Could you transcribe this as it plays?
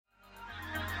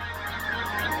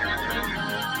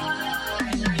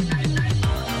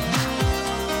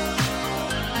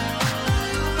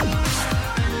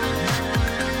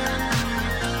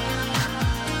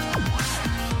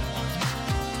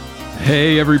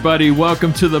Hey, everybody.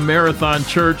 Welcome to the Marathon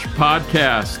Church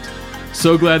podcast.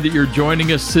 So glad that you're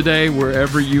joining us today,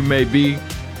 wherever you may be.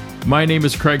 My name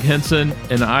is Craig Henson,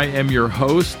 and I am your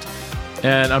host.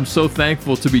 And I'm so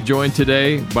thankful to be joined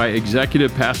today by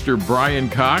Executive Pastor Brian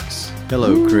Cox.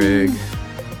 Hello, Craig.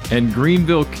 And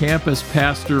Greenville Campus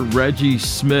Pastor Reggie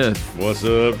Smith. What's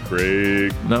up,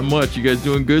 Craig? Not much. You guys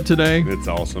doing good today? It's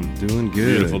awesome. Doing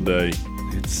good. Beautiful day.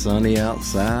 It's sunny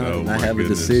outside, and I have a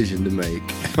decision to make.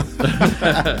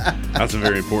 That's a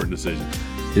very important decision.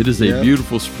 It is a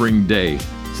beautiful spring day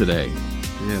today.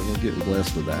 Yeah, we're getting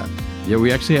blessed with that. Yeah,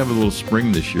 we actually have a little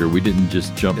spring this year. We didn't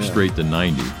just jump straight to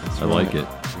 90. I like it.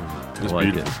 It's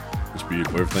beautiful. It's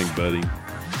beautiful. Everything's budding.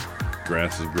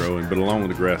 Grass is growing, but along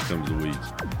with the grass comes the weeds.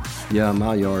 Yeah,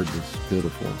 my yard is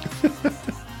beautiful.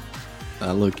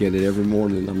 I look at it every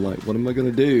morning, and I'm like, what am I going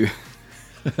to do?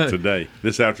 Today,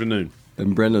 this afternoon.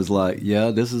 And Brenda's like,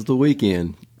 yeah, this is the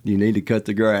weekend. You need to cut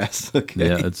the grass. Okay.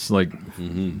 Yeah, it's like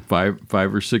 5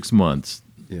 or 6 months.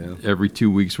 Yeah. Every 2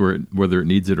 weeks, whether it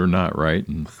needs it or not, right?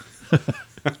 And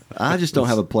I just don't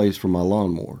have a place for my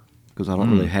lawnmower because I don't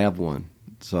really have one.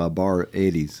 So I borrow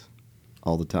Eddie's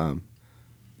all the time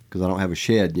because I don't have a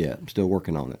shed yet. I'm still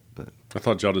working on it. But I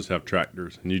thought y'all just have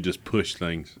tractors and you just push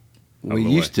things. We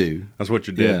used to. That's what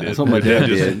your dad did. That's what my dad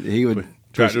did. He would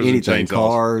push anything,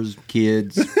 cars,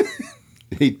 kids.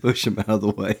 He'd push them out of the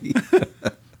way.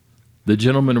 The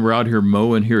gentlemen were out here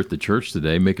mowing here at the church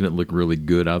today, making it look really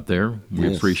good out there.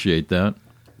 We appreciate that.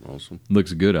 Awesome.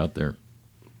 Looks good out there.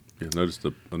 Yeah,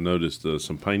 I noticed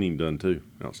some painting done too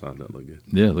outside. That looked good.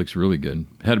 Yeah, it looks really good.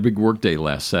 Had a big work day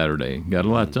last Saturday. Got a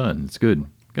lot done. It's good.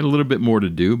 Got a little bit more to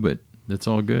do, but that's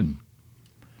all good.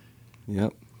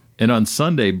 Yep. And on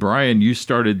Sunday, Brian, you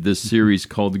started this series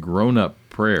called Grown Up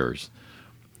Prayers.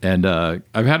 And I've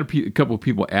had a couple of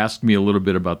people ask me a little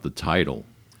bit about the title.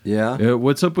 Yeah.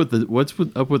 What's up with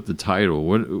the title?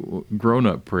 What Grown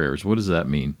Up Prayers? What does that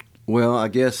mean? Well, I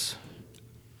guess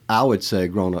I would say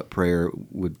grown up prayer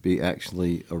would be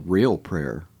actually a real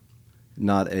prayer,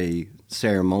 not a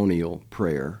ceremonial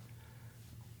prayer.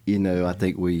 You know, I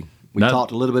think we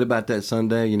talked a little bit about that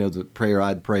Sunday. You know, the prayer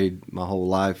I'd prayed my whole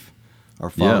life: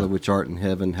 Our Father which art in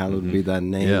heaven, hallowed be thy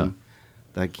name. Yeah.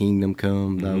 Thy kingdom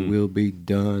come, thy will be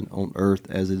done on earth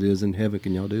as it is in heaven.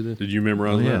 Can y'all do this? Did you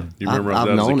memorize that? Yeah. You memorized I've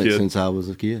that as a known kid? it since I was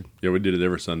a kid. Yeah, we did it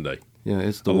every Sunday. Yeah,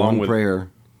 it's the Along one with- prayer.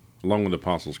 Along with the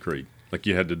Apostles' Creed. Like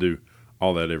you had to do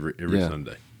all that every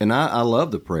Sunday. And I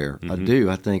love the prayer. I do.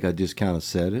 I think I just kind of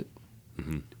said it.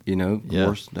 You know, of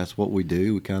course, that's what we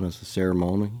do. We kind of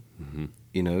ceremony,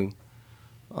 you know.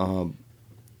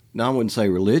 Now, I wouldn't say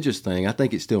religious thing. I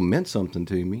think it still meant something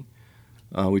to me.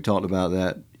 We talked about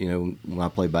that, you know, when I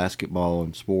play basketball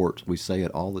and sports, we say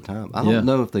it all the time. I don't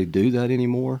know if they do that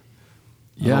anymore.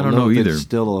 Yeah, I don't know if either. It's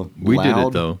still We did it,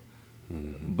 loud, though.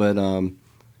 But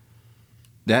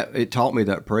that it taught me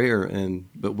that prayer,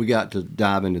 but we got to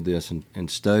dive into this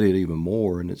and study it even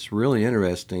more, and it's really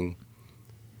interesting,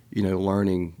 you know,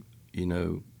 learning, you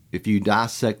know, if you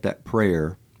dissect that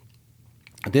prayer,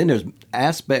 then there's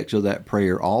aspects of that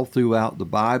prayer all throughout the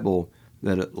Bible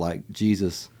that, like,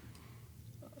 Jesus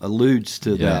alludes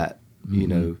to that, you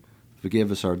know,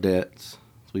 forgive us our debts,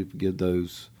 so we forgive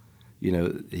those, you know,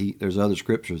 there's other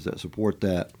scriptures that support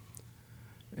that.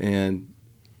 And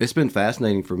it's been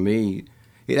fascinating for me.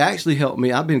 It actually helped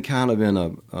me. I've been kind of in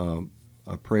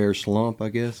a prayer slump, I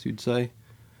guess you'd say.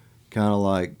 Kind of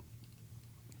like,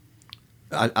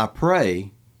 I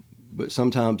pray, but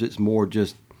sometimes it's more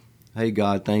just, hey,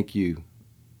 God, thank you.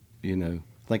 You know,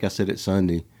 I think I said it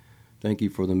Sunday. Thank you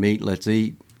for the meat, let's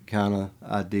eat kind of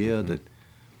idea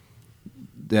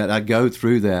that I go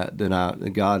through that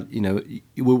God, you know,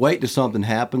 we wait till something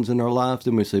happens in our lives,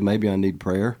 then we say, maybe I need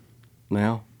prayer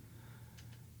now,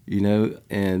 you know,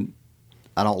 and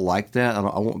I don't like that. I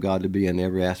want God to be in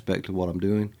every aspect of what I'm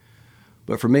doing.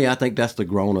 But for me, I think that's the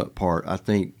grown-up part. I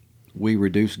think we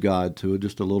reduce God to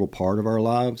just a little part of our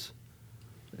lives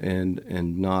and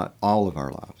not all of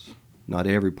our lives, not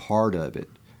every part of it.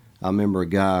 I remember a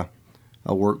guy,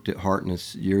 I worked at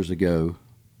Hartness years ago,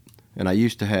 and I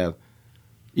used to have,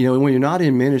 you know, when you're not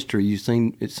in ministry, it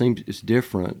seems it's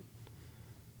different.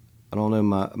 I don't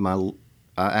know,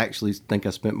 I actually think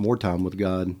I spent more time with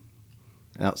God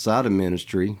outside of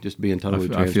ministry, just being totally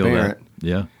transparent. I feel that.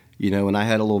 Yeah. You know, and I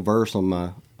had a little verse on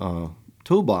my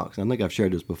toolbox. I think I've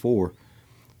shared this before.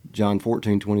 John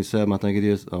 14:27, I think it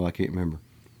is. Oh, I can't remember.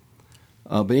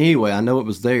 But anyway, I know it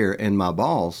was there, and my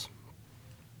boss,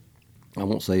 I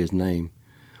won't say his name,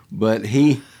 but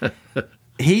he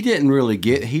didn't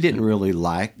really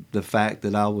like the fact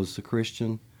that I was a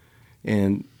Christian,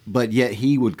 but yet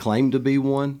he would claim to be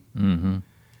one. Mm-hmm.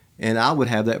 And I would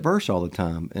have that verse all the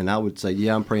time. And I would say,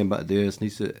 yeah, I'm praying about this. And he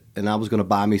said, and I was going to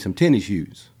buy me some tennis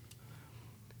shoes.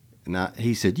 And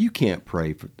he said, you can't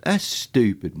pray for, that's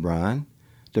stupid, Brian.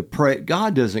 To pray,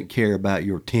 God doesn't care about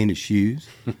your tennis shoes.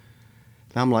 And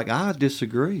I'm like, I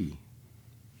disagree.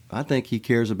 I think he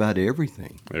cares about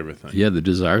everything. Everything. Yeah, the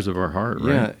desires of our heart,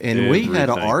 right? Yeah, and we had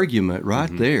an argument right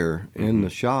there in the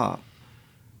shop.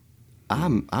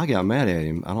 I got mad at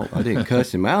him. I didn't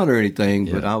cuss him out or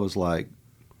anything, but I was like,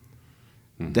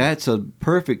 that's a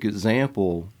perfect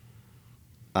example,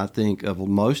 I think, of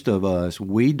most of us.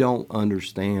 We don't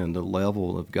understand the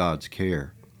level of God's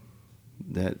care,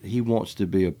 that he wants to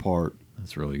be a part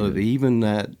That's really good. of even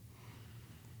that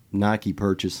Nike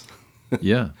purchase.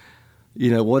 Yeah.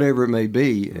 Whatever it may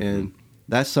be. And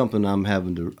that's something I'm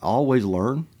having to always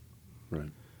learn. Right.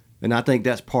 And I think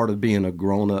that's part of being a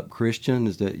grown-up Christian,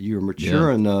 is that you're mature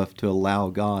enough to allow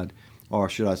God, or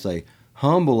should I say,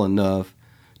 humble enough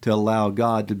to allow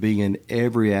God to be in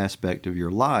every aspect of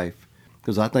your life.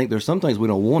 Because I think there's some things we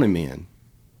don't want him in.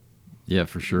 Yeah,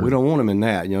 for sure. We don't want him in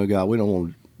that. God, we don't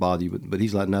want to bother you. But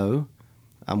he's like, no,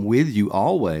 I'm with you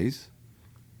always.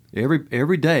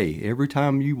 Every day, every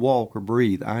time you walk or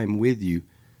breathe, I am with you.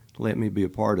 Let me be a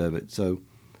part of it. So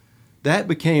that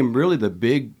became really the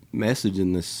big message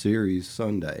in this series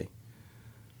Sunday,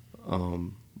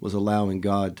 was allowing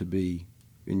God to be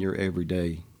in your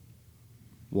everyday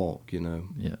walk,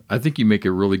 Yeah, I think you make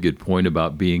a really good point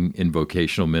about being in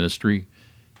vocational ministry,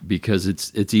 because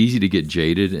it's easy to get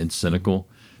jaded and cynical.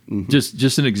 Mm-hmm.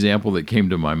 Just an example that came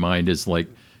to my mind is like,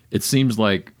 it seems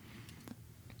like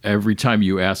every time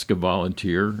you ask a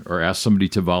volunteer or ask somebody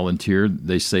to volunteer,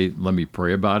 they say, let me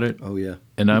pray about it. Oh, yeah.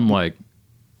 And I'm like,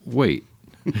 wait,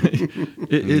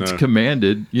 it's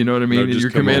commanded, you know what I mean? No,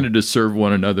 you're commanded to serve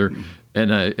one another.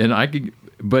 And I could,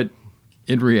 but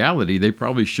in reality, they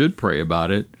probably should pray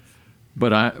about it.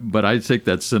 But I take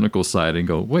that cynical side and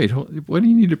go, wait, what do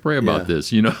you need to pray about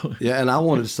this? Yeah, and I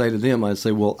wanted to say to them, I'd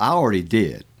say, well, I already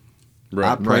did.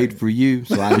 Right. I prayed for you,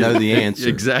 so I know the answer.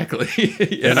 Exactly.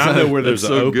 And I know where there's an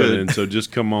so opening, so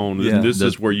just come on. Yeah. This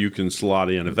is where you can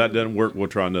slot in. If that doesn't work, we'll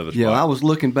try another spot. Yeah, I was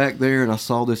looking back there, and I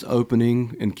saw this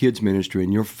opening in kids ministry,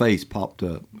 and your face popped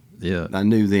up. Yeah, I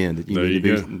knew then that you There need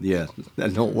you to be. Yeah,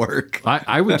 that don't work.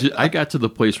 I got to the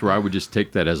place where I would just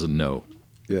take that as a no.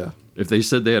 Yeah. If they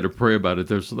said they had to pray about it,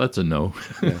 that's a no.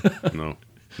 No.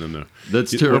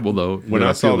 That's terrible, though. When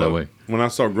I saw that way. When I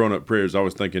saw grown-up prayers, I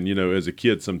was thinking, as a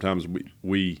kid, sometimes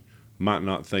we might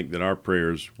not think that our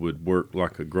prayers would work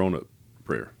like a grown-up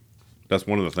prayer. That's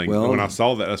one of the things. Well, when I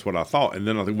saw that, that's what I thought. And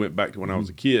then I went back to when I was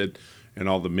a kid, and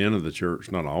all the men of the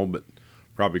church, not all, but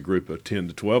probably a group of 10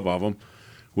 to 12 of them,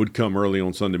 would come early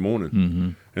on Sunday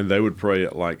morning, and they would pray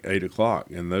at like 8 o'clock.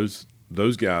 And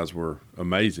those guys were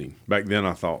amazing. Back then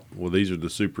I thought, well, these are the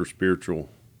super spiritual,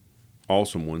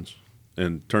 awesome ones.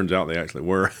 And turns out they actually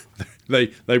were. They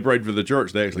prayed for the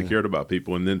church. They actually cared about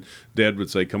people. And then Dad would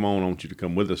say, come on, I want you to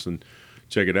come with us and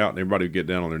check it out. And everybody would get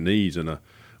down on their knees in a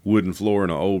wooden floor in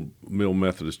an old Mill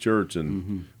Methodist church.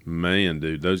 And man,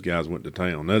 dude, those guys went to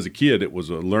town. As a kid, it was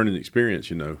a learning experience,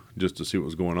 just to see what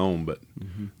was going on. But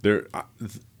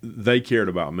they cared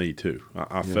about me too.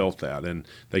 I felt that. And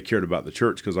they cared about the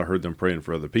church because I heard them praying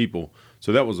for other people.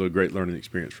 So that was a great learning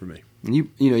experience for me. And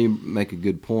you make a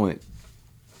good point.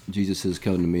 Jesus has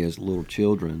come to me as little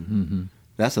children. Mm-hmm.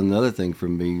 That's another thing for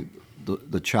me.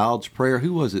 The child's prayer.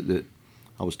 Who was it that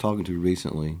I was talking to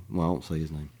recently? Well, I won't say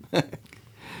his name.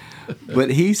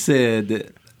 But he said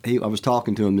that I was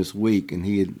talking to him this week, and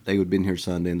they had been here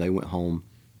Sunday, and they went home,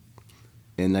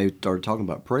 and they started talking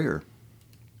about prayer.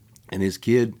 And his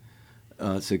kid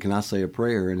said, "Can I say a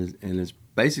prayer?" And it's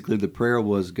basically the prayer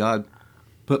was, "God,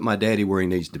 put my daddy where he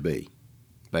needs to be."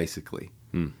 Basically,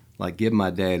 like give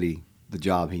my daddy the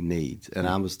job he needs. And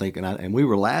I was thinking, and we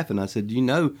were laughing. I said,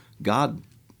 God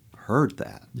heard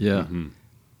that. Yeah.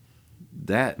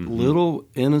 That little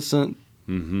innocent,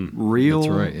 real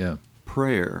That's right, yeah.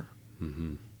 prayer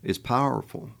is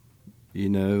powerful,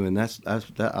 and that's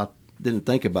that. I didn't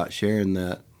think about sharing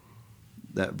that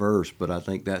verse, but I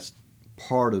think that's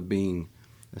part of being,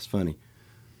 that's funny.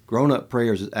 Grown-up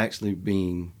prayers is actually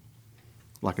being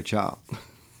like a child.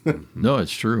 No,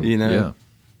 it's true. Yeah.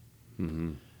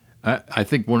 Mm-hmm. I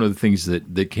think one of the things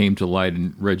that came to light,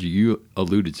 and Reggie, you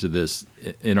alluded to this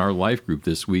in our life group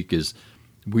this week, is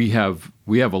we have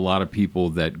a lot of people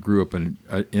that grew up in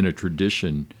a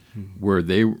tradition where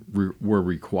they were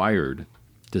required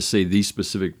to say these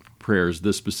specific prayers,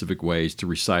 this specific ways, to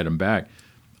recite them back.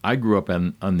 I grew up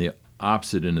on the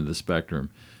opposite end of the spectrum,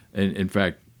 and in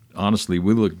fact, honestly,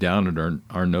 we looked down at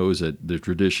our nose at the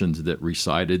traditions that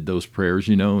recited those prayers,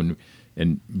 and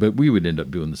But we would end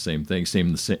up doing the same thing,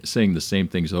 saying the same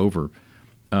things over.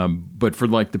 But for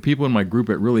like the people in my group,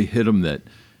 it really hit them that,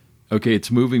 okay,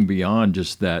 it's moving beyond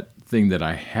just that thing that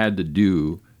I had to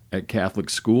do at Catholic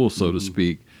school, so to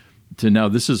speak, to now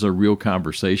this is a real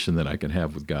conversation that I can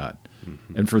have with God.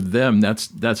 And for them,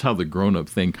 that's how the grown-up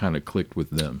thing kind of clicked with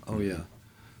them. Oh, yeah.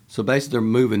 So basically they're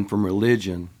moving from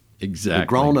religion. Exactly. The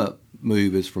grown-up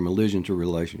move is from religion to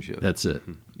relationship. That's it.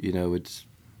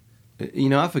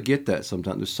 I forget that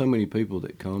sometimes. There's so many people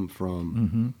that come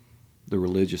from the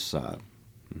religious side.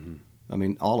 I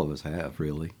mean, all of us have,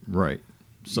 really. Right.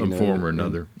 Some form or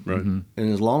another. Right. And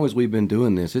as long as we've been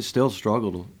doing this, it's still a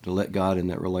struggle to let God in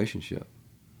that relationship.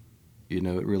 It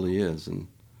really is. And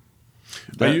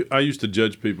I used to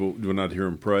judge people when I'd hear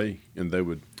them pray, and they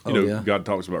would, God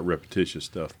talks about repetitious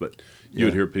stuff, but you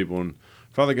would hear people and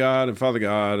Father God and Father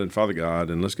God and Father God,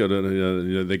 and let's go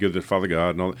to, they go to Father God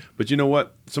and all that. But you know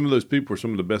what? Some of those people are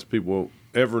some of the best people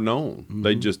ever known.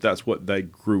 That's what they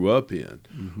grew up in.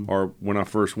 Or when I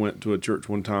first went to a church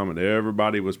one time and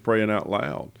everybody was praying out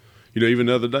loud. Even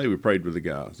the other day we prayed with the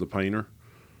guys, the painter,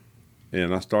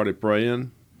 and I started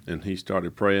praying, and he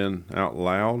started praying out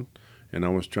loud, and I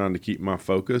was trying to keep my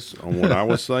focus on what I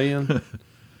was saying,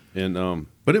 and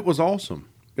but it was awesome.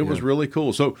 It was really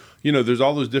cool. So, there's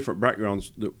all those different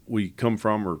backgrounds that we come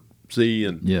from or see,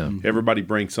 and everybody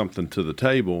brings something to the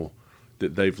table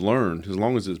that they've learned, as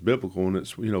long as it's biblical and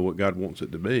it's, what God wants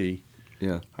it to be.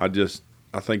 Yeah. I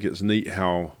think it's neat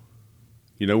how,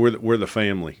 we're the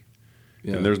family.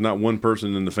 Yeah. And there's not one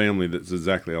person in the family that's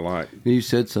exactly alike. You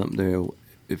said something there.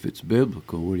 If it's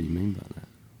biblical, what do you mean by that?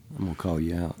 I'm going to call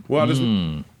you out. Well,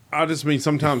 I just mean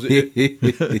sometimes, we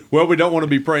don't want to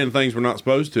be praying things we're not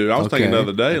supposed to. I was thinking the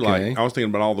other day, I was thinking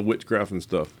about all the witchcraft and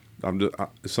stuff.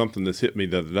 It's something that's hit me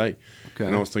the other day. Okay.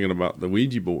 And I was thinking about the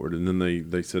Ouija board, and then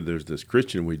they said there's this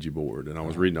Christian Ouija board, and I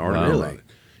was reading an article about it.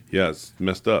 Yeah, it's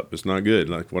messed up. It's not good.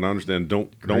 Like what I understand,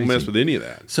 don't mess with any of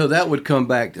that. So that would come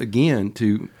back again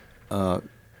to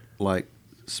like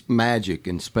magic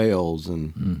and spells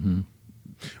and.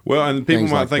 Well, and people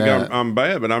might think I'm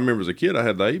bad, but I remember as a kid I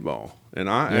had the 8-ball, and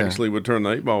I actually would turn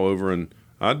the 8-ball over, and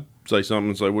I'd say something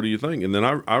and say, "What do you think?" And then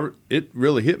it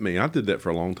really hit me. I did that for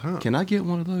a long time. Can I get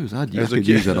one of those? I could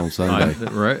use that on Sunday.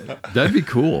 Right? That'd be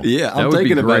cool. Yeah, I'm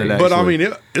thinking about it. Actually. But I mean,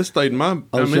 it stayed in my.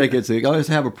 Shake it. I'll just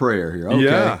have a prayer here.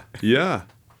 Okay. Yeah.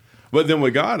 But then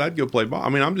with God, I'd go play ball. I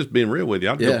mean, I'm just being real with you.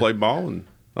 I'd go play ball, and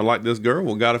I like this girl.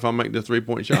 Well, God, if I make this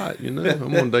 3-point shot, I'm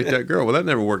going to date that girl. Well, that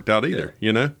never worked out either.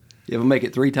 If I make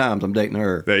it 3 times, I'm dating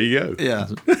her. There you go. Yeah.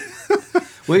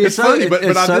 Well, it's funny, but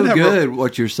it's so good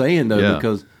what you're saying, though,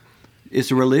 because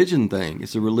it's a religion thing.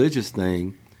 It's a religious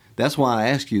thing. That's why I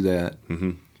asked you that.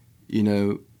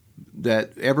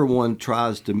 That everyone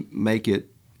tries to make it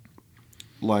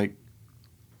like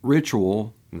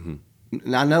ritual. And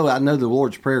I know the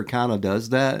Lord's Prayer kind of does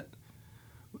that.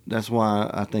 That's why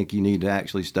I think you need to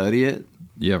actually study it.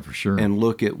 Yeah, for sure. And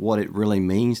look at what it really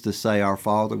means to say, "Our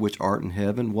Father, which art in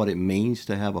heaven," what it means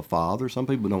to have a father. Some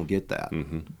people don't get that.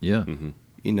 Yeah.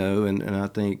 And I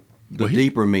think the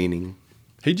deeper meaning.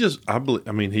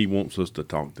 He wants us to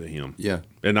talk to him. Yeah.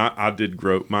 And I did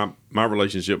grow, my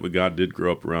relationship with God did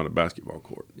grow up around a basketball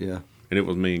court. Yeah. And it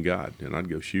was me and God. And I'd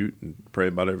go shoot and pray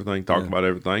about everything, talk about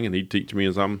everything, and he'd teach me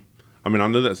as I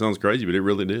know that sounds crazy, but it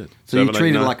really did. So you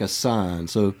treat it like a sign.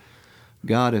 So,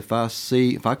 God, if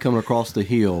I come across the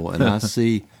hill and I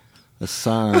see a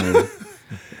sign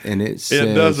and it says,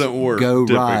 it doesn't work, go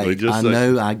typically. right, Just I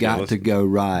know I got to go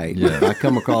right. Yeah. If I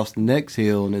come across the next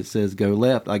hill and it says go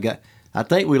left, I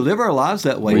think we live our lives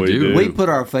that way. We do. We put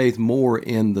our faith more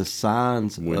in the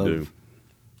signs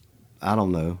I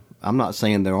don't know. I'm not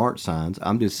saying there aren't signs.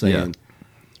 I'm just saying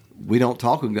we don't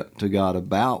talk to God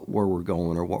about where we're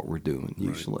going or what we're doing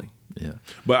usually. Yeah.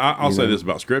 But I'll say this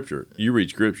about Scripture. You read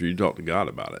Scripture, you talk to God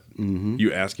about it.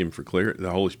 You ask him for clarity.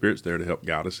 The Holy Spirit's there to help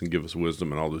guide us and give us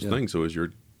wisdom and all those things. So as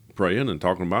you're praying and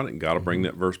talking about it, and God will bring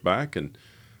that verse back, and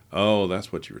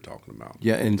that's what you were talking about.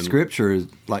 Yeah, and Scripture is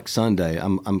like Sunday.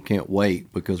 I can't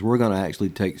wait because we're going to actually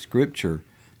take Scripture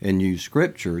and use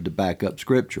Scripture to back up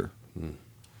Scripture.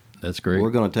 That's great.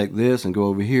 We're going to take this and go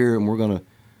over here, and we're going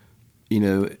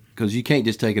to, because you can't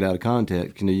just take it out of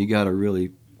context. You got to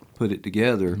really put it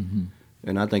together,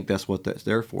 and I think that's what that's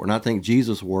there for. And I think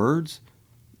Jesus' words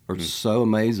are so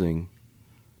amazing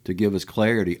to give us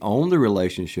clarity on the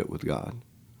relationship with God.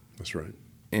 That's right.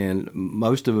 And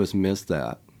most of us miss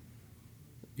that.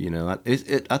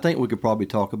 I think we could probably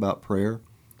talk about prayer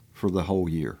for the whole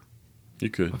year.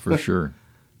 You could, for sure.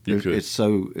 It's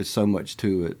so much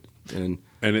to it, and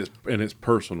it's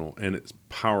personal, and it's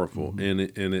powerful, and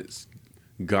it's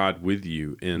God with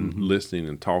you and listening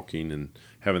and talking and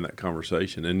having that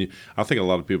conversation. And I think a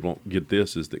lot of people don't get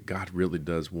this, is that God really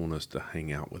does want us to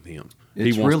hang out with him.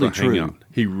 It's He wants really to hang true. out.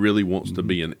 He really wants to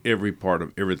be in every part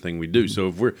of everything we do. So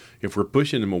if we're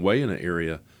pushing him away in an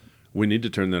area, we need to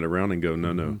turn that around and go,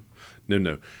 no.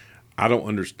 I don't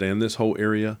understand this whole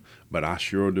area, but I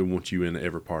sure do want you in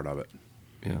every part of it.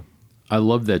 Yeah. I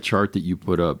love that chart that you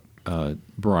put up,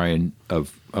 Brian,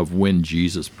 of when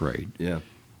Jesus prayed. Yeah.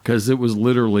 Because it was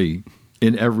literally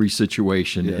in every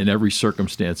situation, Yeah. in every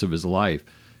circumstance of his life.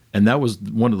 And that was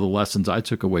one of the lessons I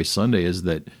took away Sunday, is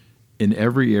that in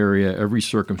every area, every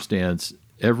circumstance,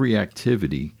 every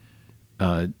activity,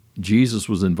 Jesus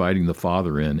was inviting the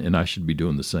Father in, and I should be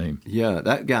doing the same. Yeah,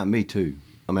 that got me too.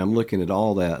 I mean, I'm looking at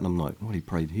all that, and I'm like, what, he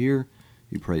prayed here,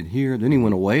 then he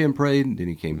went away and prayed, then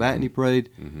he came back and he prayed.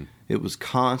 It was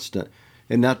constant.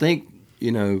 And I think,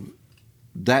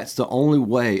 that's the only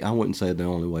way, I wouldn't say the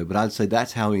only way, but I'd say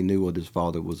that's how he knew what his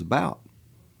Father was about.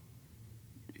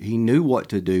 He knew what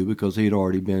to do because he had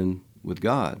already been with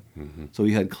God. So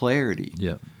he had clarity.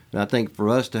 Yeah. And I think for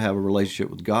us to have a relationship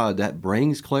with God, that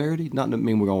brings clarity. Not to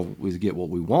mean we're going to always get what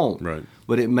we want, Right.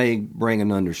 but it may bring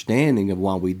an understanding of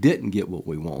why we didn't get what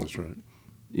we want. That's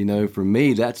right. For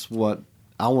me, that's what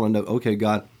I want to know. Okay,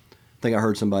 God, I think I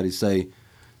heard somebody say,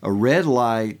 a red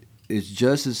light is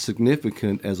just as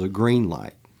significant as a green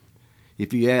light.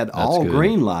 If you add all good.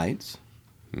 green lights,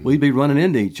 we'd be running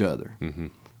into each other.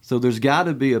 So there's got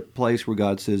to be a place where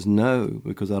God says, no,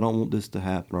 because I don't want this to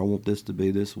happen, or I want this to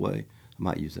be this way. I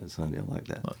might use that Sunday. I like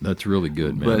that. That's really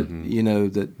good, man.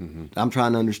 But, that I'm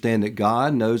trying to understand that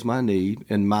God knows my need.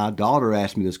 And my daughter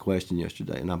asked me this question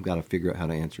yesterday, and I've got to figure out how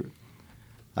to answer it.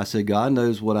 I said, God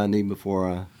knows what I need before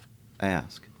I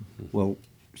ask. Well,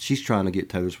 she's trying to get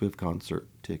Taylor Swift concert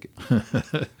ticket.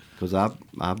 Because I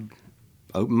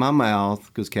opened my mouth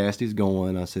because Cassidy's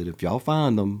going. I said, if y'all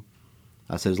find them,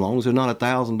 I said, as long as they're not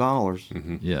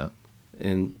 $1,000. Yeah.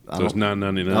 And So it's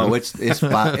 $9.99. No, it's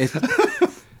fine.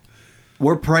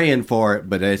 We're praying for it,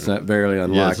 but it's not very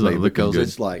unlikely because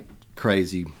it's like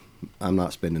crazy. I'm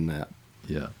not spending that.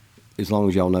 Yeah. As long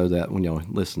as y'all know that when y'all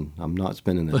listen, I'm not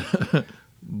spending that.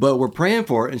 But we're praying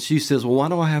for it, and she says, well, why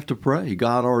do I have to pray?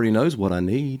 God already knows what I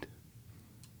need.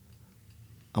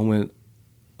 I went,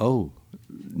 oh,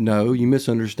 no, you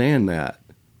misunderstand that.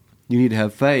 You need to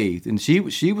have faith. And she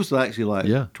was actually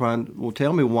like trying, well,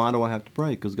 tell me, why do I have to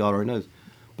pray? Because God already knows.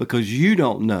 Because you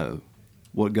don't know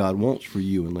what God wants for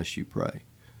you unless you pray.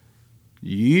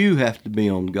 You have to be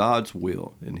on God's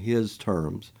will and his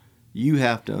terms. You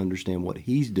have to understand what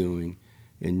he's doing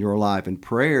in your life. And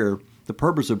prayer, the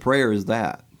purpose of prayer is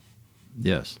that.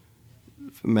 Yes.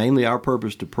 Mainly our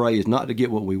purpose to pray is not to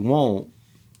get what we want.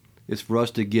 It's for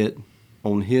us to get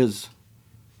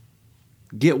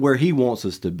where he wants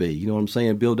us to be. You know what I'm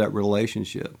saying? Build that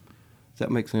relationship. Does that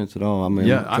make sense at all? I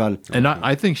mean,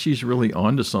 I think she's really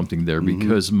onto something there,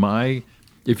 because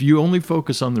if you only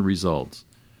focus on the results,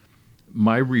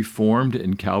 my Reformed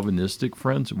and Calvinistic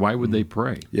friends, why would they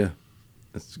pray? Yeah,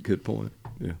 that's a good point.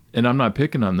 Yeah. And I'm not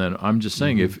picking on that. I'm just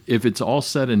saying if it's all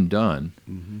said and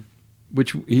done,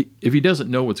 which if he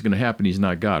doesn't know what's going to happen, he's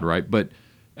not God, right? But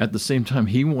at the same time,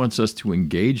 he wants us to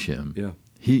engage him. Yeah.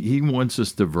 He wants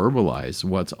us to verbalize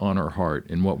what's on our heart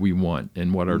and what we want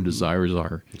and what our desires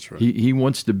are. That's right. He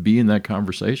wants to be in that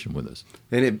conversation with us.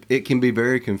 And it can be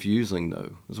very confusing,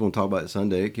 though. I just want to talk about it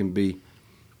Sunday. It can be,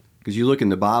 because you look in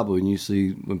the Bible and you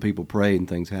see when people pray and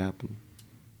things happen.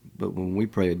 But when we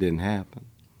pray, it didn't happen.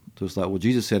 So it's like, well,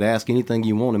 Jesus said, ask anything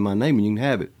you want in my name and you can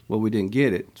have it. Well, we didn't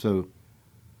get it. So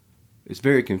it's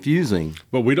very confusing.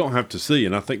 But we don't have to see,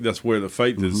 and I think that's where the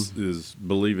faith is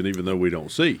believing even though we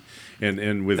don't see.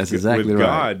 And with, That's exactly with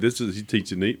God, right. he's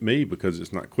teaching me because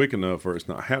it's not quick enough or it's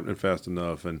not happening fast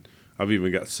enough. And I've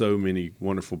even got so many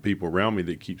wonderful people around me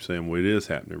that keep saying, well, it is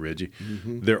happening, Reggie.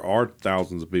 There are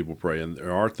thousands of people praying.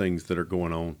 There are things that are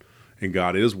going on, and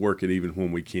God is working even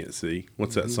when we can't see.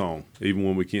 What's that song? Even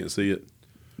when we can't see it?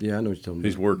 Yeah, I know what you're talking about.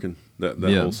 He's working, that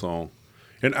whole song.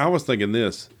 And I was thinking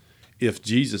this. If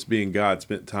Jesus, being God,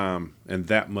 spent time and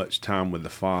that much time with the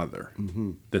Father,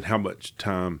 then how much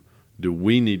time do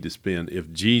we need to spend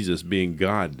if Jesus, being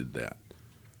God, did that?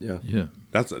 Yeah. Yeah.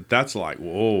 That's like,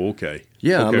 whoa, okay.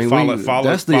 Yeah, okay, I mean,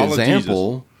 that's the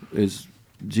example, is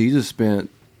Jesus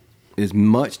spent as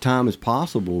much time as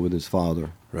possible with his Father.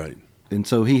 Right. And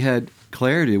so he had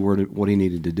clarity of what he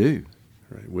needed to do.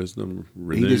 Right. Wisdom,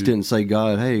 renewed. He just didn't say,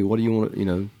 God, hey, what do you want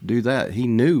to, do that. He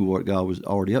knew what God was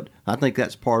already up to. I think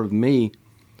that's part of me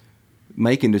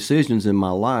making decisions in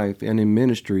my life and in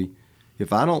ministry.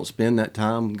 If I don't spend that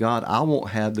time with God, I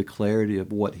won't have the clarity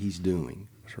of what he's doing.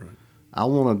 That's right. I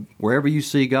want to, wherever you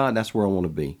see God, that's where I want to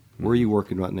be. Where are you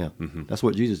working right now? Mm-hmm. That's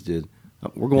what Jesus did.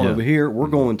 We're going over here. We're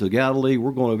going to Galilee.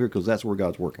 We're going over here because that's where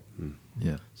God's working.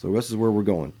 Yeah. So this is where we're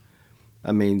going.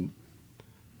 I mean,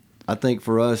 I think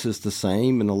for us it's the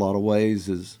same in a lot of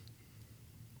ways.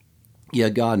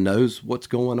 God knows what's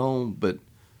going on, but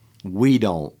we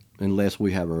don't unless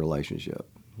we have a relationship.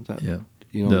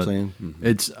 You know what I'm saying? Mm-hmm.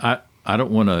 It's I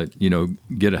don't want to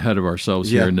get ahead of ourselves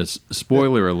here in this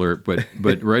spoiler alert,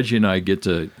 but Reggie and I get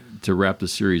to wrap the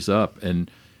series up,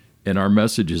 and our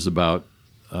message is about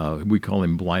we call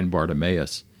him blind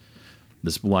Bartimaeus,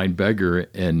 this blind beggar,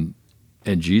 and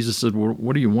Jesus said, well,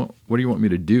 what do you want? What do you want me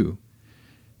to do?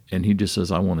 And he just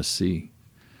says, I want to see.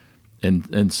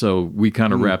 And so we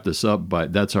kind of wrap this up,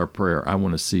 but that's our prayer. I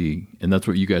want to see. And that's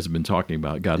what you guys have been talking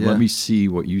about. God, let me see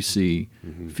what you see,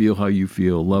 feel how you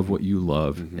feel, love what you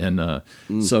love. And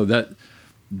so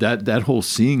that whole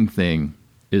seeing thing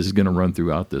is going to run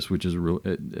throughout this, which is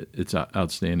it's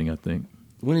outstanding, I think.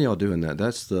 When are y'all doing that?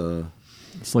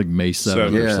 It's like May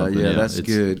 7th or something. Yeah, that's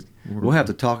good. We'll have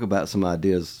to talk about some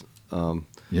ideas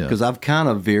because I've kind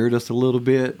of veered us a little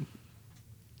bit.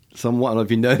 Somewhat, I don't know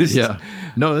if you noticed. Yeah,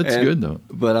 no, that's good though.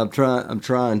 But I'm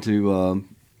trying to.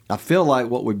 I feel like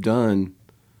what we've done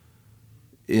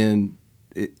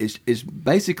is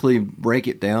basically break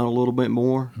it down a little bit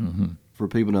more for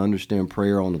people to understand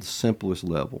prayer on the simplest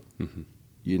level.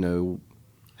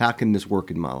 How can this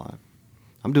work in my life?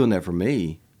 I'm doing that for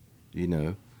me,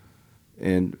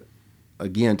 and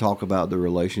again, talk about the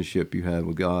relationship you have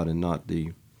with God and not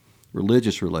the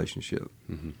religious relationship,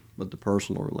 but the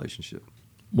personal relationship.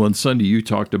 Well, on Sunday, you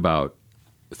talked about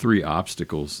 3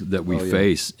 obstacles that we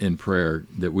face in prayer,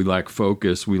 that we lack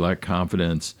focus, we lack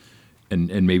confidence,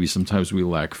 and maybe sometimes we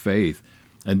lack faith.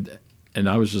 And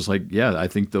I was just like, I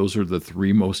think those are the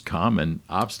 3 most common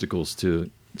obstacles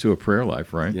to a prayer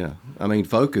life, right? Yeah. I mean,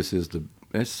 focus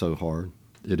it's so hard.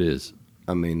 It is.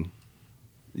 I mean,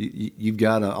 you've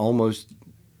got to almost,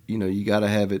 you got to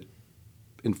have it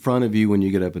in front of you when you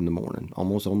get up in the morning.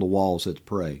 Almost on the wall says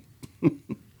pray.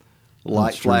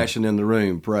 Light flashing in the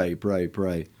room, pray, pray,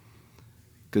 pray.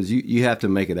 Because you have to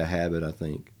make it a habit, I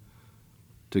think,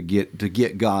 to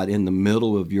get God in the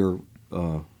middle of your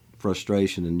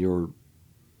frustration and your,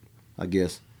 I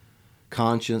guess,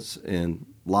 conscience and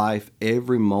life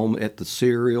every moment at the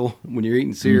cereal, when you're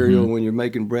eating cereal, when you're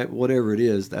making bread, whatever it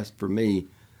is. That's for me.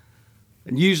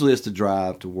 And usually it's the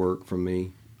drive to work for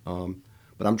me.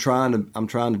 But I'm trying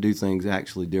to do things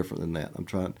actually different than that.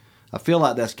 I feel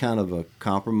like that's kind of a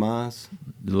compromise.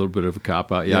 A little bit of a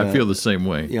cop-out. Yeah, I feel the same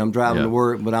way. I'm driving to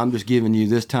work, but I'm just giving you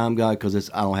this time, God, because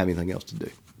I don't have anything else to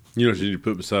do. You know what you need to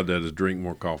put beside that is drink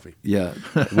more coffee. Yeah.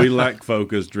 We lack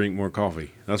focus, drink more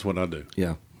coffee. That's what I do.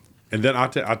 Yeah. And then I'll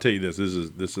tell you this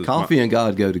is coffee and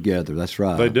God go together. That's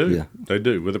right. They do. Yeah. They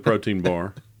do, with a protein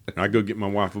bar. I go get my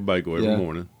wife a bagel every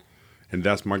morning. And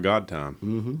that's my God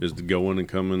time, is to go in and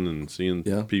coming and seeing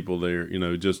people there.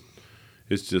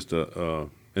 It's just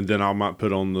and then I might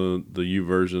put on the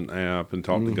YouVersion app and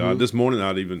talk to God. This morning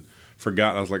I'd even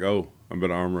forgot. I was like, oh, I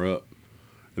better armor up.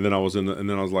 And then I was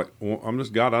like, well, I'm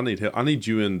just, God, I need help. I need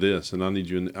you in this, and I need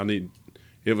you in.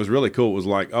 It was really cool. It was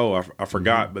like, oh, I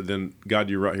forgot, but then God,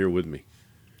 you're right here with me.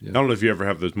 Yeah. I don't know if you ever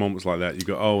have those moments like that. You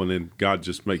go, oh, and then God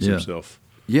just makes himself.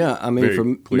 Yeah, I mean,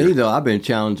 for clear. me though, I've been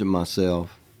challenging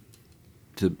myself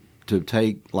to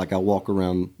take, like I walk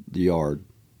around the yard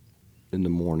in the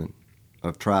morning.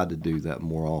 I've tried to do that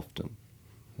more often.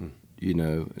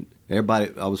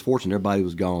 Everybody, I was fortunate everybody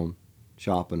was gone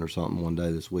shopping or something one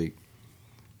day this week.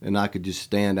 And I could just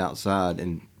stand outside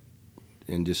and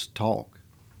just talk.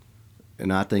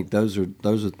 And I think those are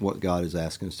what God is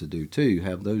asking us to do too,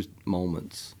 have those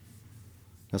moments.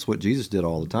 That's what Jesus did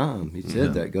all the time. He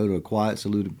said that, go to a quiet,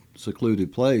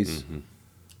 secluded place,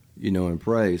 and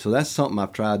pray. So that's something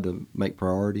I've tried to make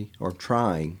priority, or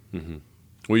trying.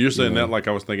 Well, you're saying that like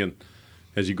I was thinking,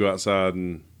 as you go outside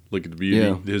and look at the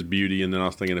beauty, his beauty, and then I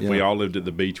was thinking if we all lived at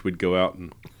the beach, we'd go out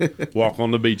and walk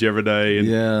on the beach every day,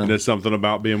 and there's something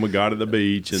about being with God at the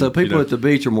beach. And, so people at the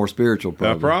beach are more spiritual,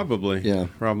 probably.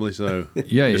 Probably so.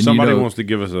 If somebody wants to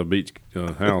give us a beach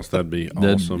house, that'd be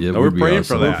awesome. We're praying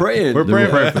for that. We're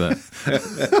praying for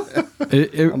that.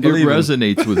 It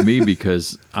resonates with me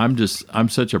because I'm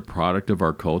such a product of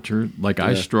our culture. Like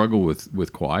I struggle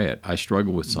with quiet. I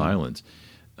struggle with silence.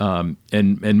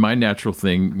 And my natural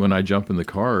thing when I jump in the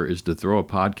car is to throw a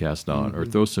podcast on or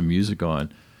throw some music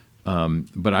on.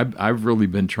 But I've really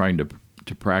been trying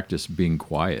to practice being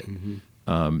quiet.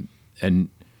 And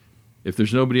if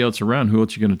there's nobody else around, who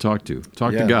else are you going to talk to?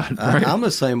 Talk to God. Right? I'm the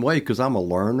same way because I'm a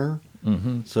learner.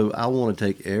 So I want to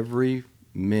take every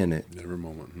minute, every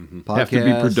moment. Podcast, have to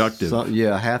be productive.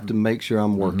 I have to make sure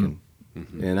I'm working.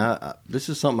 And I this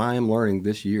is something I am learning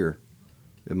this year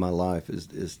in my life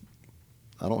is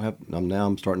I don't have,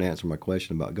 I'm starting to answer my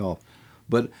question about golf,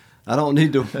 but I don't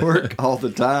need to work all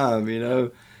the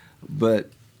time, but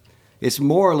it's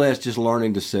more or less just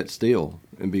learning to sit still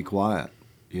and be quiet,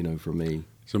 for me.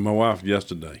 So my wife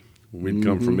yesterday, we'd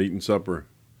come from eating supper,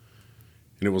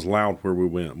 and it was loud where we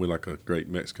went. We like a great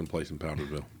Mexican place in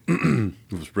Powdersville.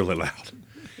 It was really loud.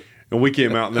 And we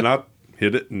came out, and then I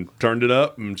hit it and turned it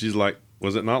up, and she's like,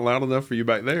 was it not loud enough for you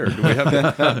back there? Do we have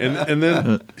to? And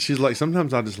then she's like,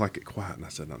 sometimes I just like it quiet. And I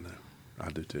said, I know. I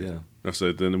do too. Yeah. I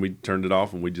said, then we turned it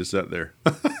off, and we just sat there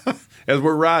as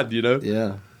we're riding,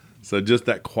 Yeah. So just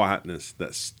that quietness,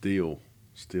 that stillness.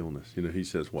 He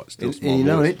says what? Still small and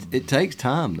voice. it takes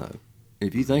time, though.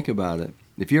 If you think about it,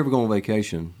 if you ever go on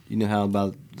vacation, you know how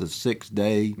about the 6th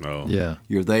day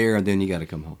you're there and then you got to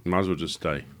come home. Might as well just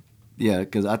stay. Yeah,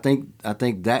 because I think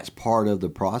that's part of the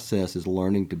process is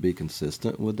learning to be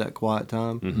consistent with that quiet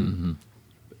time. Mm-hmm.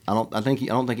 I don't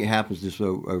think it happens just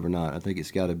overnight. I think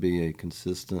it's got to be a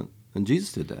consistent, and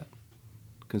Jesus did that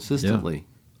consistently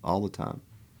all the time.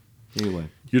 Anyway,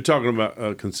 you're talking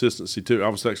about consistency too. I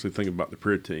was actually thinking about the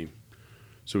prayer team.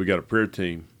 So we got a prayer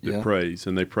team that prays,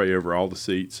 and they pray over all the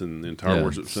seats and the entire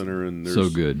worship center. And there's, so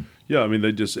good. Yeah, I mean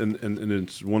they just and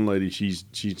it's one lady. She's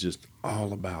just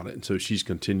all about it, and so she's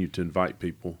continued to invite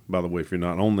people. By the way, if you're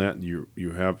not on that, you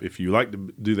have, if you like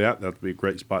to do that, that'd be a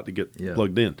great spot to get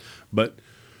plugged in. But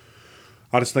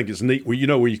I just think it's neat. Where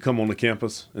you come on the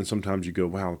campus, and sometimes you go,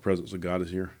 "Wow, the presence of God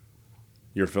is here."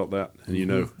 You ever felt that?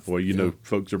 And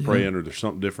folks are praying, or there's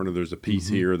something different, or there's a peace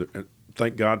here. And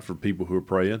thank God for people who are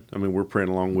praying. I mean, we're praying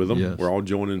along with them. Yes. We're all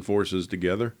joining forces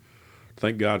together.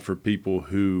 Thank God for people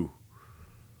who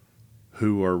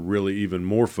are really even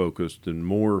more focused and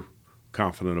more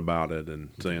confident about it,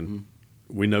 and saying,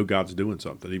 we know God's doing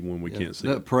something, even when we can't see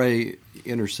it. Pray,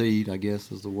 intercede, I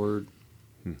guess is the word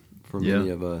for many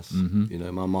of us.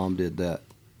 Mm-hmm. My mom did that.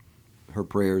 Her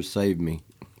prayers saved me,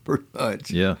 pretty much.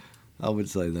 Yeah. I would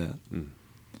say that.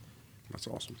 That's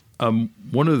awesome.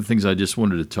 One of the things I just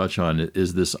wanted to touch on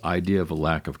is this idea of a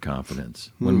lack of confidence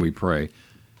when we pray.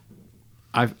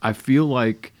 I feel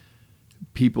like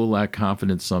people lack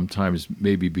confidence sometimes,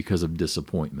 maybe because of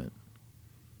disappointment,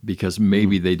 because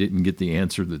maybe they didn't get the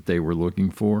answer that they were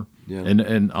looking for. Yeah.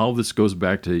 And all this goes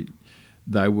back to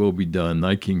thy will be done,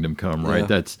 thy kingdom come, right?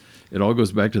 Yeah. It all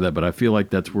goes back to that, but I feel like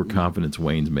that's where confidence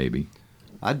wanes maybe.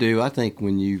 I do. I think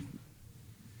when you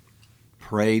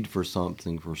prayed for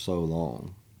something for so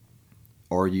long,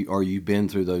 or you've been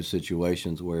through those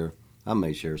situations where, I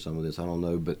may share some of this, I don't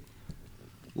know, but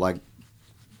like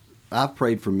I've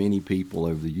prayed for many people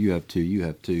over you have too,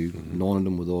 anointed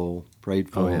them with oil, prayed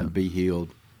for them, be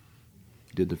healed,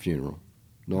 did the funeral.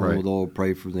 Anointed with oil,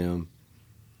 prayed for them,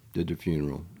 did the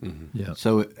funeral. Yeah.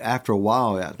 So after a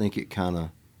while, I think it kind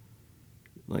of,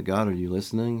 like, God, are you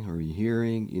listening? Are you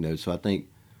hearing? So I think,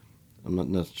 I'm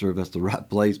not sure if that's the right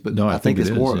place, but no, I think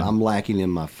it's more, I'm lacking in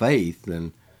my faith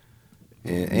and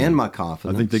my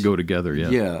confidence. I think they go together, yeah.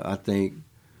 Yeah, I think,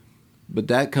 but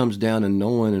that comes down to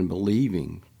knowing and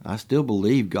believing. I still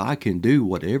believe God can do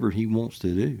whatever he wants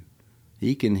to do.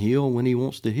 He can heal when he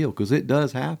wants to heal, because it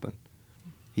does happen.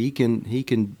 He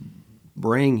can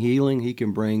bring healing. He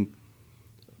can bring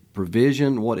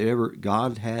provision, whatever.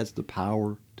 God has the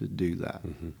power to do that.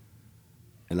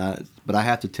 But I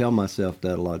have to tell myself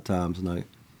that a lot of times, and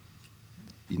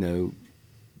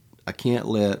I can't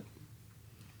let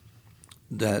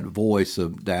that voice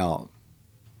of doubt.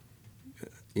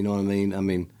 You know what I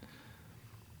mean?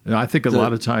 And I think a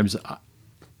lot of times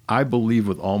I believe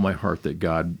with all my heart that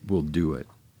God will do it,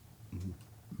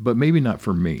 but maybe not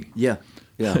for me. Yeah.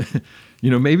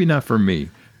 Maybe not for me.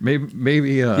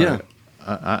 Maybe. I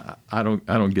don't get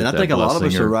and that. I think a lot of us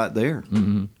blessing are right there.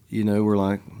 We're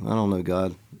like, I don't know,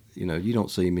 God. You don't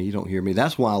see me, you don't hear me.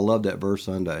 That's why I love that verse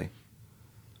Sunday,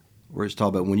 where it's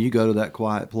talking about when you go to that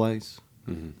quiet place,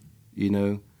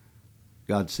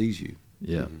 God sees you.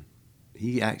 Yeah.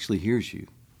 He actually hears you.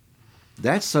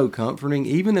 That's so comforting.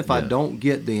 Even if I don't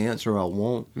get the answer I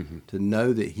want, to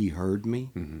know that he heard me,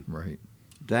 Right.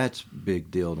 that's a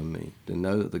big deal to me. To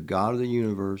know that the God of the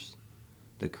universe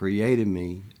that created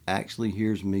me actually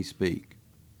hears me speak.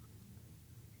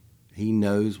 He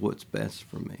knows what's best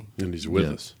for me. And he's with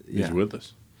us. He's Yeah. with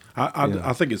us.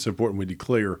 I think it's important we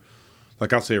declare,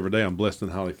 like I say every day, I'm blessed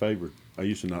and highly favored. I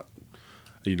used to not,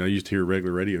 I used to hear a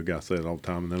regular radio guy say it all the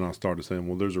time, and then I started saying,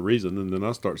 well, there's a reason, and then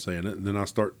I start saying it, and then I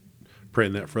start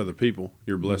praying that for other people.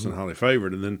 You're blessed and highly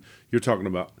favored, and then you're talking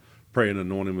about praying,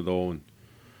 anointing with oil, and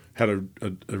had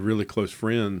a really close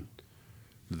friend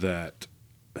that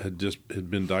had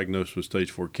been diagnosed with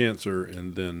stage 4 cancer,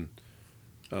 and then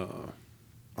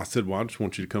I said, well, I just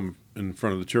want you to come in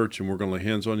front of the church, and we're going to lay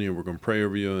hands on you, and we're going to pray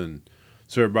over you. And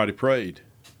so everybody prayed.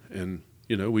 And,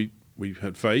 we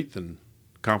had faith and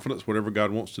confidence, whatever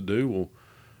God wants to do. Well,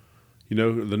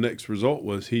 the next result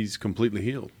was he's completely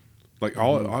healed. Like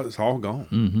it's all gone.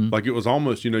 Mm-hmm. Like it was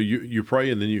almost, you pray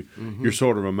and then you're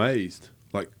sort of amazed.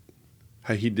 Like,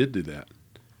 hey, he did do that.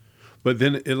 But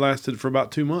then it lasted for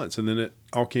about 2 months, and then it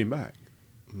all came back.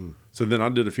 Mm. So then I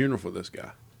did a funeral for this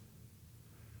guy.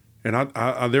 And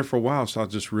I there for a while, so I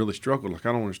just really struggled. Like,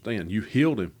 I don't understand. You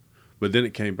healed him, but then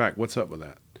it came back. What's up with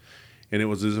that? And it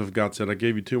was as if God said, I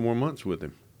gave you 2 more months with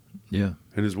him. Yeah.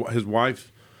 And his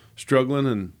wife struggling,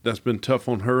 and that's been tough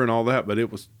on her and all that, but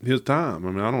it was his time. I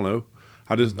mean, I don't know.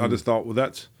 I just thought,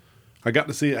 well, I got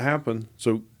to see it happen.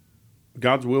 So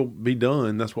God's will be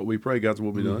done. That's what we pray. God's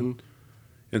will be done.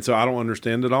 And so I don't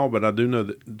understand it all, but I do know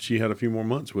that she had a few more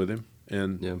months with him.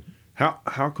 And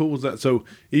how cool was that? So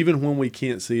even when we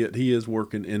can't see it, he is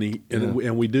working,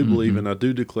 and we do believe, and I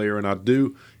do declare, and I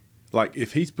do, like,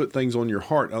 if he's put things on your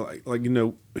heart,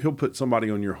 he'll put somebody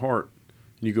on your heart,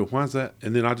 and you go, why is that?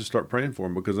 And then I just start praying for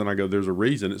him, because then I go, there's a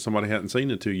reason. It's somebody hadn't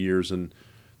seen in 2 years, and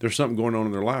there's something going on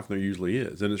in their life, and there usually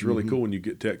is. And it's really cool when you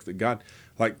get text that God,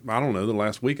 like, I don't know, the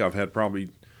last week I've had probably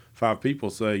 5 people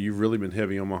say, you've really been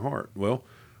heavy on my heart. Well,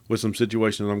 with some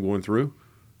situations I'm going through,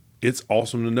 it's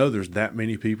awesome to know there's that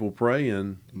many people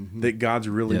praying that God's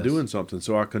really doing something.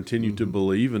 So I continue to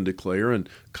believe and declare, and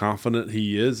confident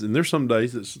he is. And there's some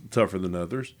days that's tougher than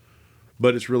others,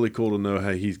 but it's really cool to know,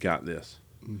 hey, he's got this.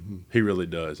 He really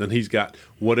does. And he's got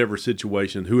whatever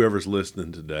situation, whoever's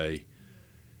listening today,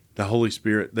 the Holy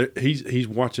Spirit, he's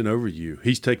watching over you.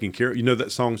 He's taking care of you.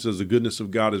 That song says the goodness of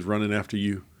God is running after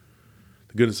you.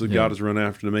 The goodness of God is running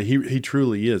after me. He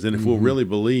truly is. And if we'll really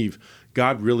believe,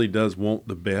 God really does want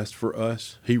the best for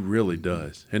us. He really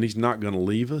does. And he's not going to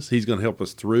leave us. He's going to help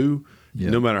us through,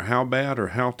 no matter how bad or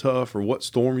how tough or what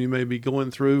storm you may be going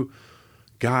through.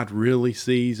 God really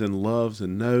sees and loves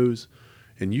and knows.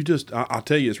 And you just, I'll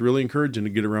tell you, it's really encouraging to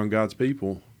get around God's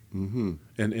people. And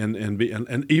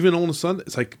even on a Sunday,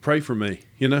 it's like, pray for me,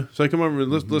 say, come over,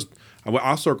 let's,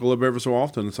 I'll circle up every so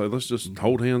often and say, let's just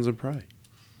hold hands and pray.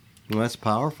 Well, that's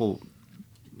powerful.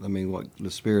 I mean, what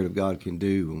the Spirit of God can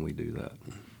do when we do that.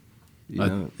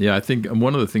 I think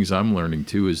one of the things I'm learning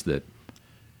too is that,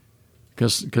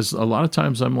 because a lot of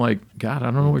times I'm like, God, I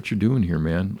don't know what you're doing here,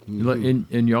 man. Like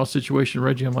in y'all situation,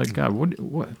 Reggie, I'm like, God,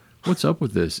 what's up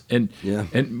with this? And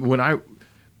when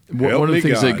one of the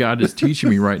things that God is teaching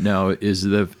me right now is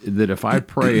that if I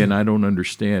pray and I don't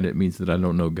understand, it means that I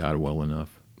don't know God well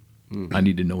enough. I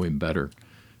need to know him better.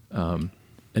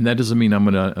 And that doesn't mean I'm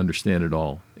going to understand it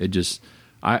all. It just,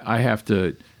 I have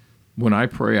to, when I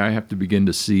pray, I have to begin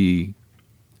to see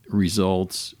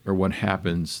results or what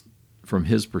happens from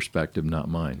his perspective, not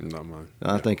mine. Not mine.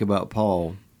 I think about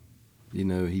Paul.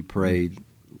 He prayed,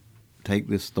 take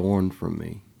this thorn from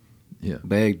me. Yeah.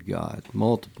 Begged God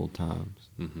multiple times.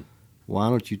 Why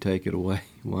don't you take it away?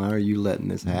 Why are you letting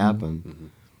this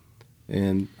happen?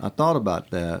 And I thought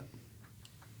about that.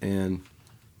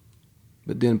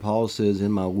 But then Paul says,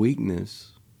 in my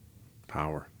weakness,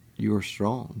 power, you are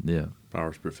strong. Yeah.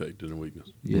 Power is perfected in weakness.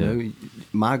 You know,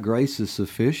 my grace is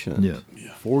sufficient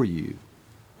for you.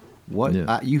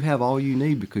 You have all you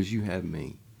need because you have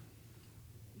me.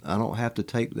 I don't have to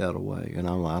take that away. And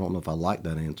I don't know if I like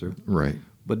that answer. Right.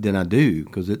 But then I do,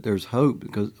 because there's hope.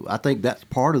 Because I think that's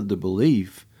part of the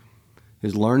belief,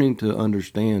 is learning to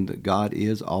understand that God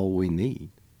is all we need.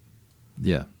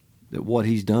 Yeah. That what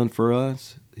he's done for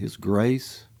us, his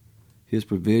grace, his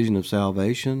provision of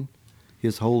salvation,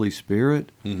 his Holy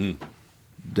Spirit,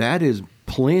 that is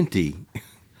plenty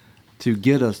to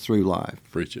get us through life.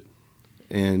 Preach it.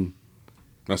 And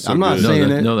that's so I'm not good.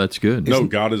 saying it. No, that's good. No,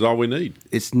 God is all we need.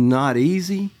 It's not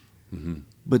easy,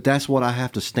 but that's what I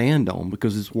have to stand on,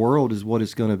 because this world is what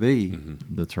it's going to be.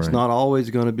 That's right. It's not always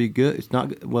going to be good. It's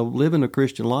not, living a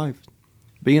Christian life,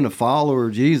 being a follower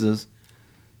of Jesus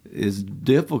is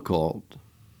difficult.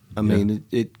 I mean,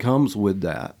 it comes with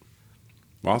that.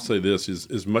 Well, I'll say this, is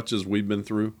as much as we've been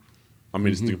through, I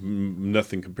mean, it's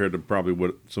nothing compared to probably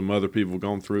what some other people have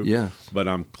gone through. Yes. But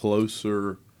I'm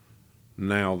closer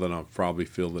now than I probably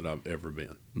feel that I've ever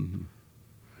been.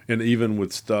 And even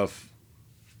with stuff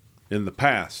in the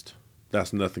past,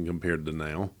 that's nothing compared to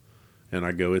now. And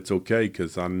I go, it's okay,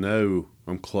 because I know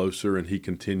I'm closer, and he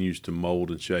continues to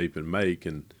mold and shape and make,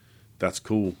 and that's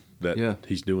cool that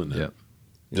he's doing that. Yeah.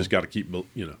 Just got to keep,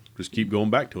 just keep going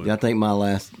back to him. Yeah, I think my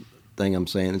last thing I'm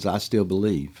saying is I still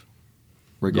believe,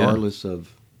 regardless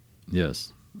of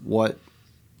what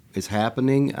is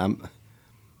happening.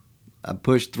 I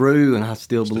push through, and I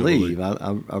still Still believe. believe.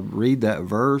 I read that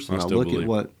verse, and I still look at believe.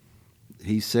 what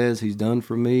he says he's done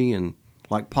for me, and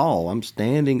like Paul, I'm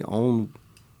standing on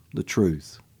the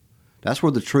truth. That's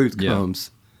where the truth Yeah.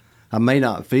 comes. I may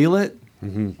not feel it.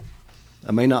 Mm-hmm.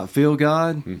 I may not feel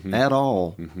God Mhm. at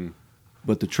all,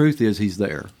 but the truth is he's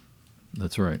there.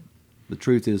 That's right. The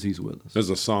truth is he's with us. There's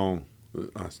a song that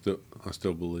I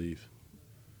still believe.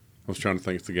 I was trying to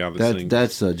think it's the guy that sings.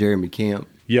 That's Jeremy Camp.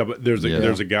 Yeah, but there's Yeah.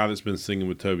 a guy that's been singing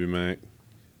with Toby Mac.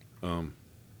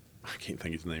 I can't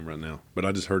think his name right now, but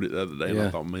I just heard it the other day, and I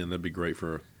Yeah. thought, man, that'd be great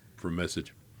for a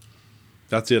message.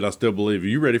 That's it. I still believe. Are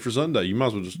you ready for Sunday? You might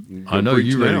as well just. I know preach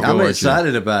you ready now. to I'm go,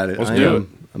 excited about it. Let's I do am. it.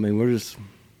 I mean, we're just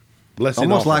Blessing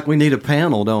almost offer. like we need a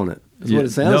panel, don't it? That's Yeah. what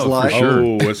it sounds No, for like. sure.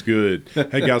 Oh, that's good.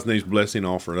 Hey, guy's name's Blessing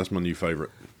Offer. That's my new favorite.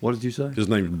 What did you say? His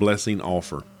name's Blessing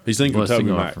Offer. He sings with Blessing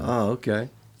Toby Mac. Offer. Oh, okay.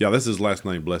 Yeah, that's his last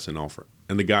name, Blessing Offer.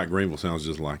 And the guy at Greenville sounds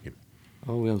just like him.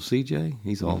 Oh, well, CJ,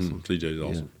 he's awesome. CJ's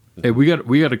awesome. Hey, we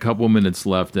got a couple minutes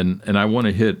left, and I want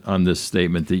to hit on this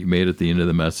statement that you made at the end of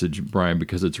the message, Brian,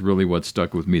 because it's really what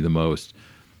stuck with me the most.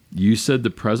 You said the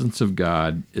presence of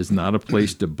God is not a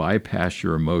place to bypass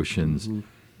your emotions;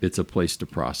 it's a place to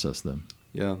process them.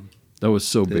 Yeah. That was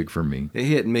so big for me. It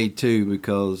hit me too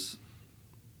because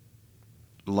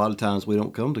a lot of times we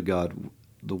don't come to God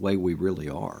the way we really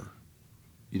are.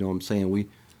 You know what I'm saying?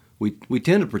 We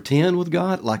tend to pretend with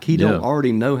God like He don't Yeah.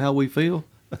 already know how we feel.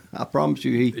 I promise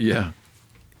you, Yeah.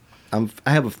 I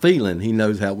have a feeling He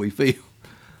knows how we feel.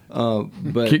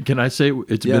 But Can I say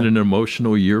it's Yeah. been an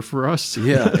emotional year for us?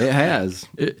 yeah, it has.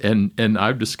 And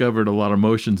I've discovered a lot of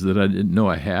emotions that I didn't know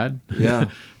I had. Yeah.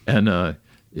 And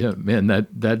yeah, man,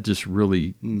 that just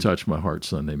really Mm. touched my heart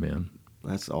Sunday, man.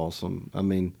 That's awesome. I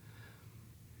mean,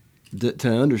 to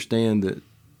understand that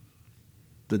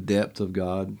the depth of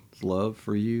God's love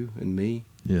for you and me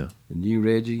Yeah. and you,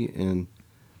 Reggie, and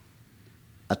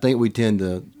I think we tend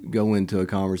to go into a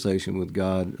conversation with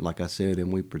God, like I said,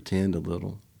 and we pretend a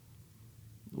little.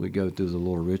 We go through the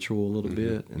little ritual a little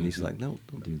bit, and He's like, "No,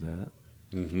 don't do that.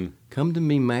 Mm-hmm. Come to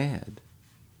me mad."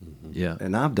 Yeah.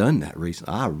 And I've done that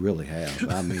recently. I really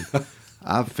have. I mean,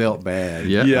 I've felt bad.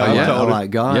 Yeah. Yeah, I'm, I told I'm him.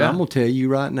 like, God, Yeah. I'm gonna tell you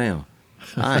right now,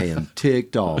 I am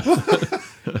ticked off.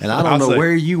 And I don't I'll know say-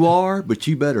 where you are, but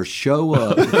you better show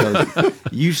up because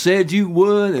you said you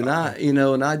would, and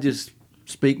I just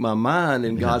speak my mind,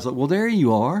 and God's like, well, there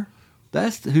you are.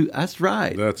 That's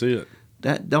right. That's it.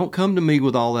 That don't come to me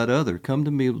with all that other. Come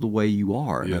to me with the way you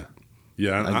are. And Yeah.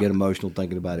 Yeah. and I get emotional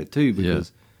thinking about it too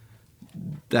because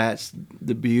that's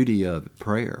the beauty of it,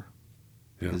 prayer.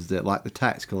 Yeah. Is that like the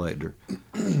tax collector?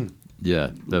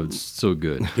 Yeah. That was so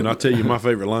good. Can I tell you my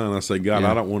favorite line? I say, God,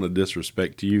 Yeah. I don't want to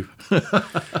disrespect you,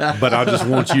 but I just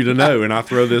want you to know. And I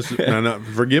throw this, and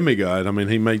forgive me, God. I mean,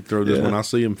 He may throw this Yeah. when I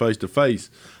see Him face to face.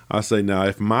 I say, now,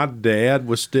 if my dad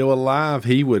was still alive,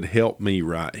 he would help me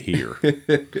right here.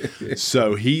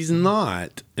 So He's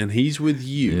not, and He's with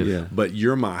you, Yeah. but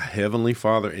you're my heavenly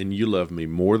Father, and you love me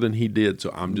more than He did.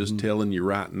 So I'm just telling you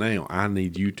right now, I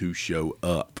need you to show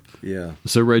up. Yeah.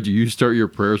 So, Reggie, you start your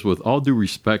prayers with all due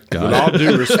respect, With God. all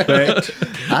due respect,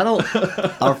 I don't.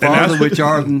 Our Father which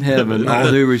art in heaven, all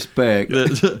due respect.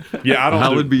 yeah, I don't.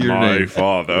 Hallowed be your my name.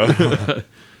 Father.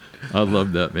 I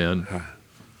love that, man.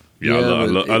 Yeah,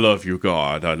 Yeah, I love you,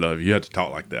 God. I love you. You have to talk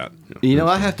like that. You know,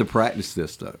 I have to practice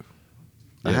this though.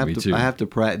 Yeah, me too. I have to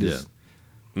practice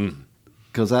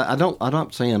because I'm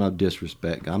not saying I'm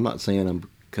disrespect. I'm not saying I'm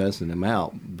cussing him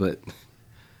out, but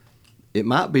it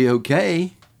might be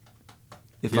okay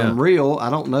if Yeah. I'm real. I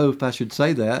don't know if I should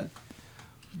say that,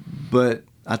 but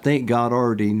I think God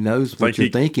already knows what you're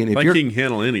thinking. He can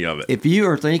handle any of it. If you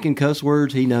are thinking cuss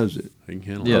words, He knows it. He can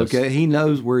handle Yes. it. Okay, He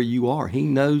knows where you are. He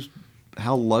knows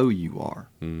how low you are,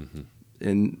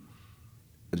 and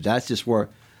that's just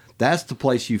that's the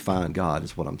place you find God.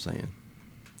 Is what I'm saying.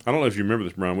 I don't know if you remember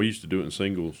this, Brian. We used to do it in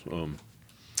singles.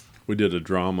 We did a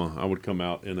drama. I would come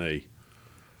out in a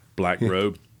black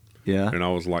robe, Yeah. and I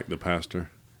was like the pastor.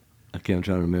 Okay, I'm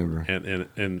trying to remember. And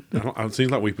it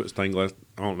seems like we put stained glass.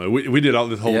 I don't know. We did all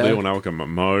this whole Yeah. deal, and I would come,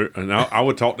 I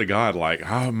would talk to God like,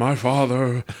 my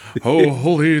Father, oh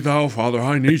holy Thou Father,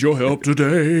 I need Your help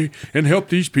today, and help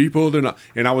these people.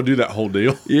 And I would do that whole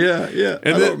deal. Yeah.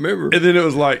 And then, And then it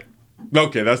was like,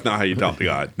 okay, that's not how you talk to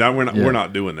God. Now we're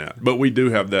not doing that. But we do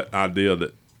have that idea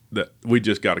that we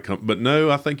just got to come. But no,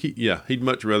 I think he'd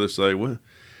much rather say, well,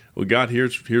 God,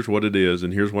 here's what it is,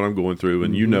 and here's what I'm going through,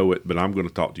 and you know it, but I'm going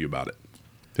to talk to you about it.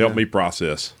 Help me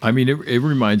process. I mean, it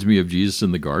reminds me of Jesus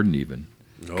in the garden, even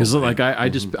because man. like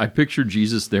I picture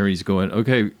Jesus there, and He's going,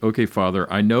 okay,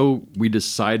 Father, I know we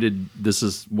decided this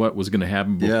is what was going to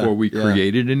happen Yeah, before we yeah.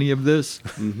 created any of this,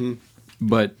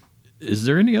 but is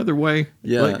there any other way?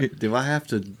 Yeah. Like, Do I have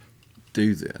to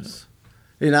do this?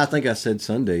 And I think I said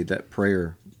Sunday that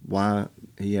prayer. Why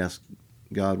he asked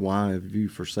God, "Why have you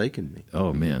forsaken me?"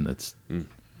 oh man,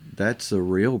 That's a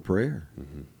real prayer.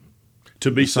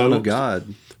 To be The Son so of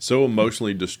God. so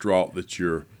emotionally distraught that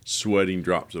you're sweating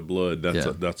drops of blood.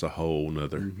 Yeah. That's a whole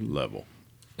nother level.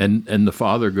 and the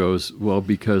Father goes, well,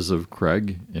 because of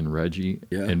Craig and Reggie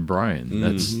and Brian.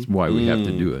 That's why we have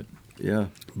to do it. Yeah.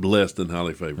 Blessed and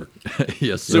highly favored.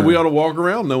 Yes, So sir. we ought to walk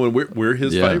around knowing we're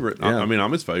his Yeah. favorite. Yeah. I mean,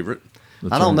 I'm his favorite.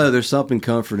 That's I don't right. know. There's something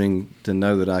comforting to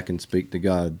know that I can speak to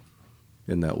God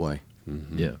in that way.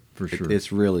 Yeah, for sure.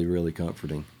 It's really, really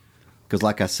comforting. Because,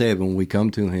 like I said, when we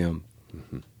come to Him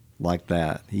like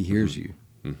that, He hears you.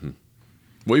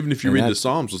 Well, even if you And read the that's-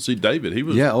 Psalms, let's see David. He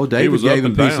was Yeah. he David was gave up him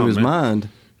and peace down, of his man. mind.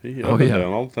 He Oh, up and yeah.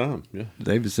 down all the time. Yeah.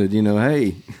 David said,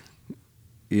 hey,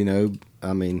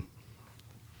 I mean,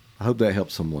 I hope that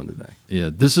helps someone today. Yeah,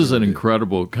 this is an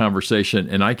incredible conversation,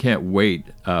 and I can't wait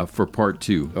for part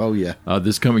 2. Oh, yeah.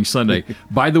 This coming Sunday.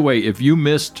 By the way, if you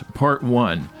missed part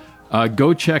 1,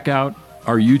 go check out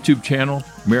our YouTube channel,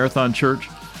 Marathon Church,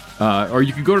 or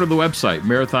you can go to the website,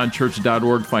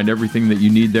 marathonchurch.org, find everything that you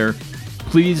need there.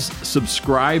 Please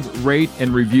subscribe, rate,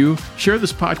 and review. Share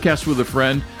this podcast with a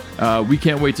friend. We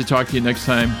can't wait to talk to you next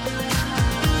time.